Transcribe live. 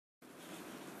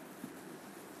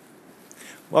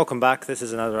Welcome back. This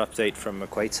is another update from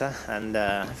Equator, and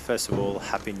first of all,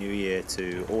 Happy New Year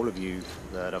to all of you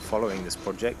that are following this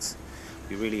project.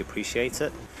 We really appreciate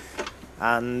it,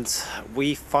 and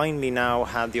we finally now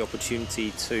had the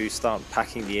opportunity to start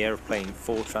packing the airplane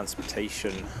for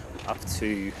transportation up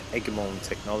to Egmont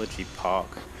Technology Park,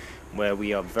 where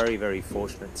we are very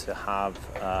fortunate to have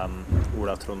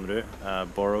Ola Tronrud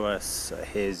borrow us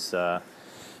his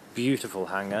beautiful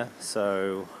hangar.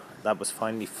 So that was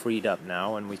finally freed up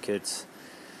now, and we could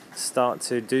start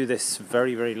to do this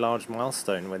very large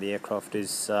milestone where the aircraft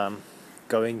is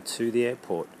going to the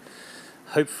airport.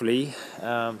 Hopefully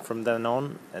from then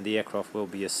on the aircraft will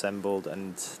be assembled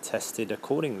and tested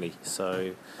accordingly.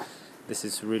 So this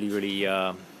is really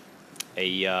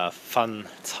a fun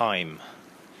time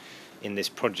in this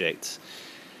project.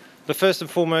 But first and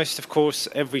foremost, of course,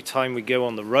 every time we go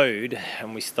on the road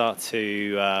and we start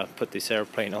to put this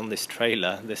airplane on this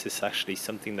trailer, this is actually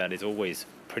something that is always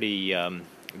pretty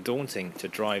daunting, to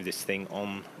drive this thing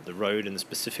on the road, and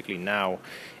specifically now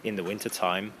in the winter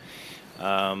time.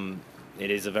 It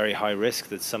is a very high risk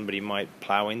that somebody might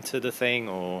plow into the thing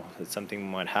or that something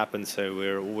might happen, so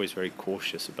we're always very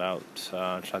cautious about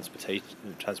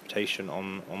transportation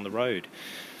on the road.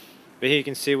 But here you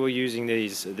can see we're using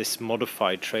this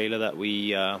modified trailer that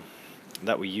we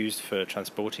used for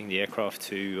transporting the aircraft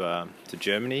to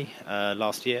Germany early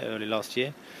last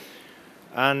year.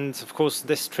 And of course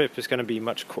this trip is going to be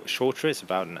much shorter. It's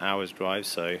about an hour's drive,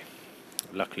 so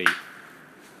luckily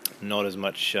not as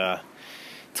much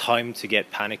time to get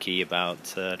panicky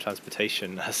about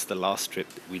transportation as the last trip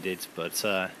that we did. But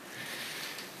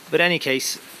in any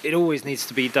case, it always needs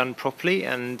to be done properly,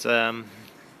 and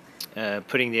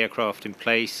putting the aircraft in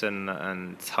place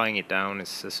and tying it down is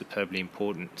superbly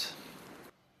important.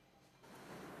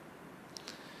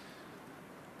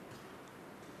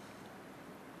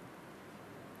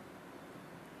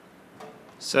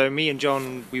 So me and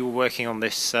John, we were working on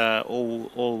this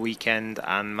all weekend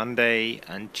and Monday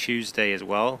and Tuesday as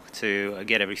well to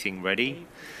get everything ready.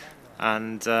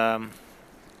 And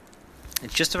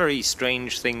it's just a very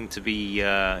strange thing to be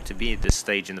at this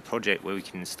stage in the project, where we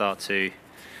can start to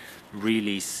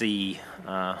really see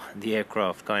the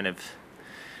aircraft kind of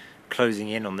closing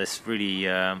in on this really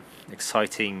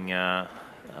exciting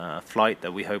flight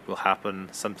that we hope will happen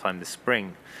sometime this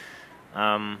spring.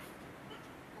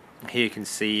 Here you can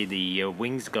see the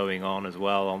wings going on as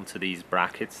well onto these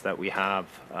brackets that we have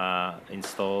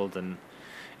installed, and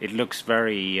it looks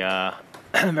very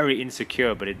very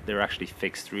insecure, but they're actually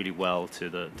fixed really well to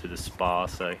the spar,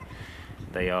 so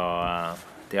they are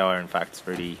in fact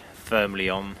really firmly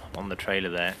on the trailer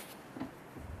there.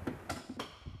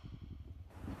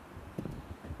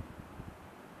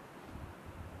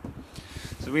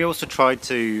 So we also tried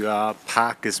to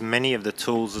pack as many of the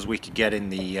tools as we could get in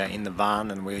the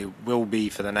van, and we will be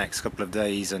for the next couple of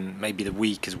days and maybe the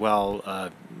week as well,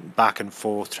 back and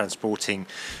forth transporting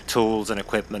tools and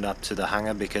equipment up to the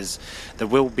hangar, because there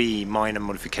will be minor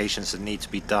modifications that need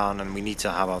to be done, and we need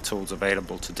to have our tools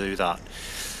available to do that.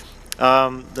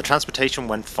 The transportation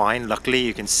went fine. Luckily,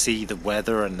 you can see the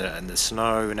weather and the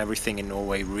snow and everything in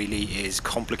Norway really is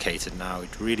complicated now.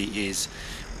 It really is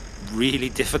really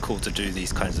difficult to do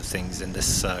these kinds of things in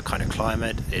this kind of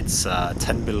climate. It's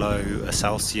 10 below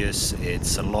Celsius,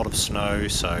 it's a lot of snow,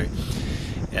 so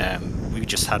we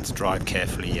just had to drive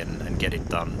carefully and get it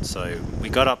done. So we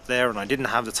got up there, and I didn't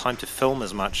have the time to film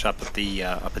as much up at the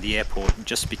airport,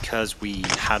 just because we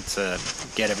had to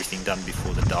get everything done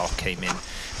before the dark came in.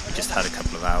 We just had a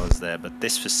couple of hours there, but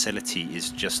this facility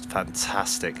is just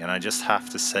fantastic, and I just have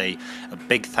to say a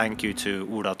big thank you to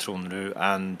Ola Tronrud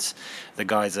and the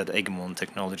guys at Egmont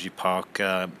Technology Park.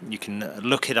 You can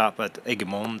look it up at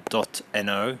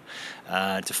egmont.no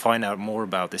to find out more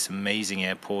about this amazing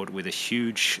airport with a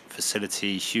huge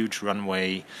facility, huge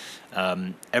runway,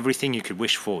 everything you could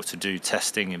wish for to do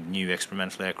testing of new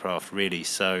experimental aircraft, really.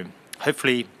 So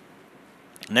hopefully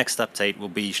next update will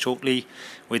be shortly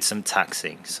with some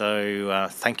taxiing. So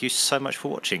thank you so much for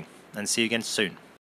watching, and see you again soon.